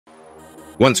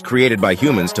Once created by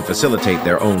humans to facilitate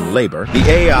their own labor, the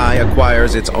AI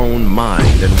acquires its own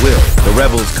mind and will. The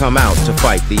rebels come out to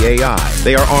fight the AI.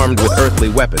 They are armed with earthly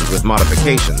weapons with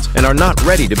modifications and are not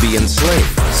ready to be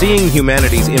enslaved. Seeing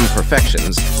humanity's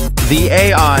imperfections, the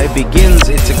AI begins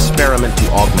its experiment to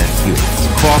augment humans,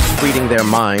 cross-breeding their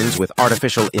minds with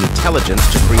artificial intelligence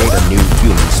to create a new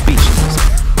human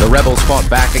species. The rebels fought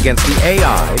back against the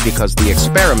AI because the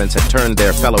experiments had turned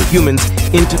their fellow humans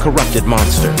into corrupted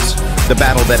monsters. The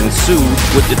battle that ensued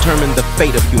would determine the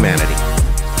fate of humanity.